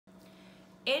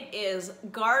It is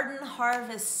garden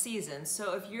harvest season,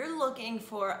 so if you're looking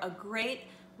for a great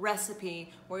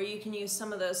recipe where you can use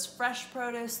some of those fresh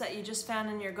produce that you just found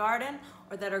in your garden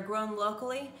or that are grown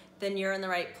locally, then you're in the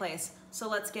right place. So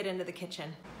let's get into the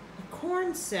kitchen. A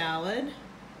corn salad.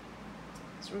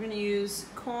 So we're gonna use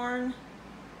corn.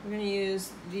 We're gonna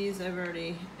use these. I've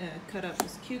already cut up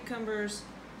as cucumbers.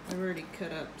 I've already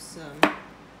cut up some,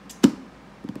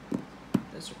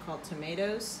 those are called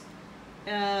tomatoes.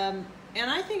 And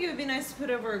I think it would be nice to put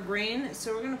over a grain,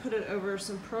 so we're going to put it over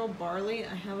some pearl barley.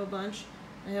 I have a bunch.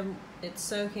 I have it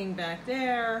soaking back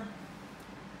there.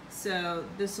 So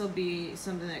this will be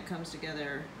something that comes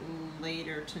together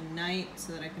later tonight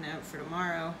so that I can have it for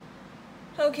tomorrow.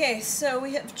 Okay, so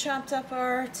we have chopped up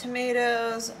our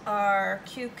tomatoes, our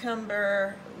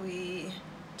cucumber. We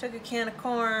took a can of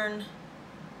corn,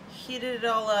 heated it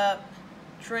all up,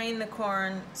 drained the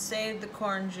corn, saved the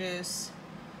corn juice.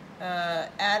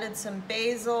 Added some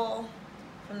basil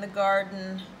from the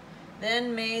garden,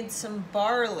 then made some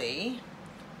barley,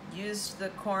 used the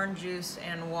corn juice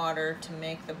and water to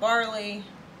make the barley.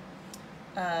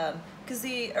 Because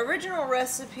the original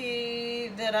recipe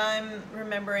that I'm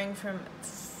remembering from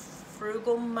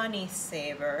Frugal Money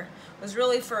Saver was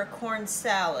really for a corn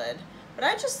salad, but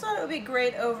I just thought it would be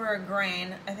great over a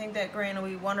grain. I think that grain will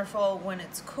be wonderful when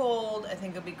it's cold. I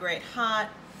think it'll be great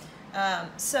hot.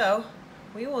 So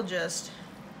we will just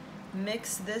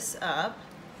mix this up,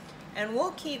 and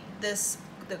we'll keep this,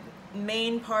 the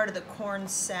main part of the corn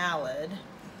salad,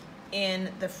 in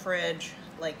the fridge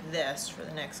like this for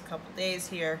the next couple days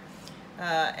here,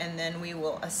 and then we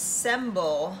will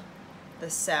assemble the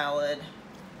salad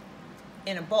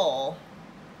in a bowl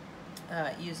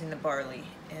using the barley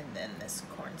and then this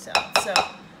corn salad. So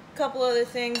a couple other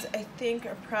things I think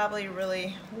are probably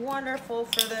really wonderful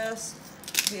for this.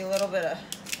 Be a little bit of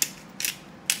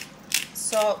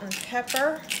salt and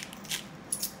pepper.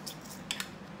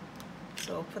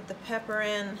 So we'll put the pepper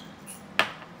in.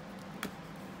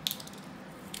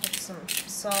 Put some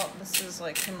salt. This is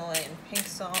like Himalayan pink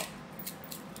salt.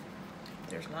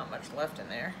 There's not much left in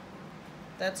there.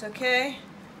 That's okay.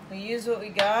 We use what we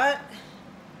got,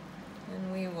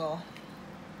 and we will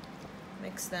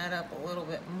mix that up a little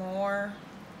bit more.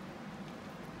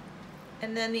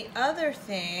 And then the other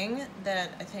thing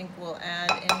that I think we'll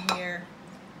add in here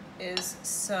is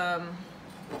some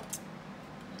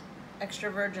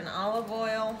extra virgin olive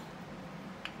oil.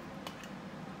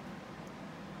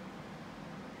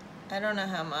 I don't know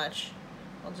how much.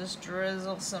 I'll just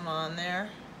drizzle some on there.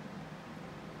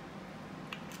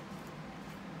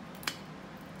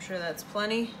 I'm sure that's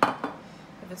plenty.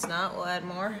 If it's not, we'll add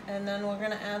more. And then we're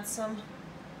gonna add some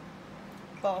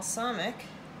balsamic.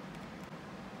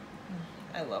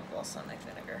 I love balsamic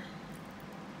vinegar.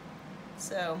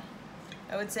 So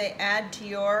I would say add to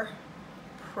your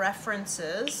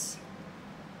preferences.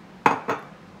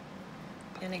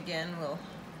 And again,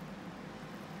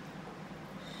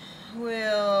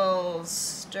 we'll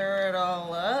stir it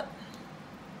all up.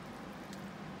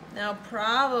 Now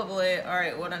probably, all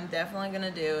right, what I'm definitely gonna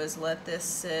do is let this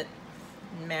sit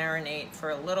and marinate for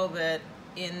a little bit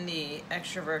in the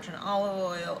extra virgin olive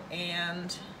oil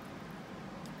and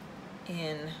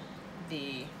in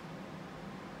the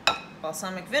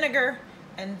balsamic vinegar.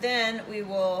 And then we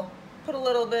will put a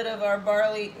little bit of our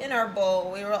barley in our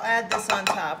bowl. We will add this on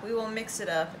top. We will mix it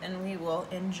up and we will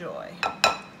enjoy.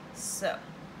 So,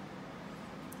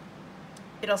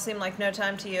 it'll seem like no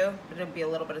time to you, but it'll be a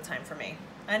little bit of time for me.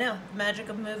 I know, magic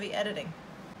of movie editing.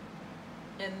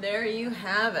 And there you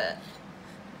have it.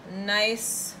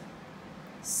 Nice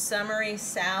summery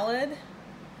salad.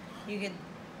 You could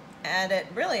add it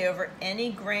really over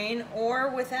any grain or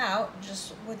without.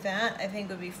 Just with that, I think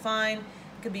would be fine.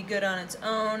 It could be good on its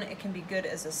own. It can be good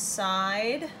as a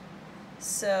side.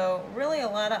 So really a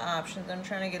lot of options. I'm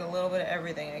trying to get a little bit of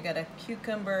everything. I got a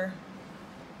cucumber,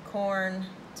 corn,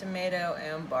 tomato,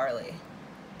 and barley.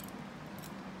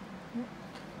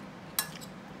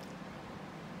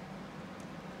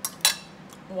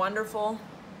 Wonderful.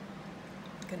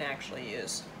 You can actually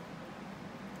use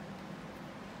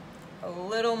a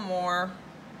little more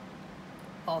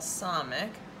balsamic,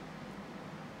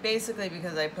 basically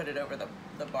because I put it over the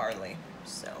barley.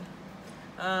 So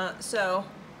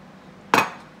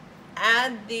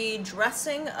add the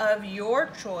dressing of your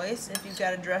choice. If you've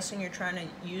got a dressing you're trying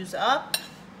to use up,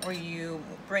 or you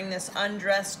bring this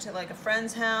undressed to like a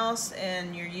friend's house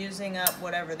and you're using up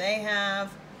whatever they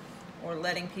have, or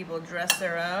letting people dress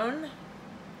their own.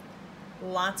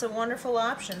 Lots of wonderful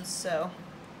options, so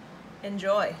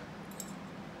enjoy.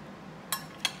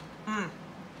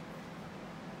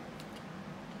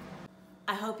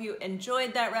 I hope you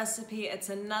enjoyed that recipe. It's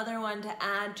another one to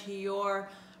add to your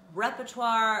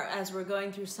repertoire as we're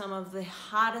going through some of the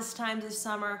hottest times of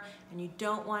summer and you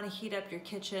don't want to heat up your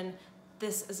kitchen.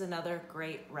 This is another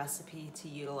great recipe to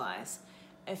utilize.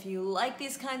 If you like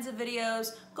these kinds of videos,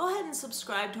 go ahead and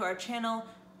subscribe to our channel.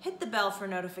 Hit the bell for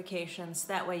notifications.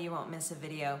 That way you won't miss a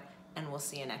video, and we'll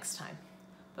see you next time.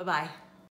 Bye-bye.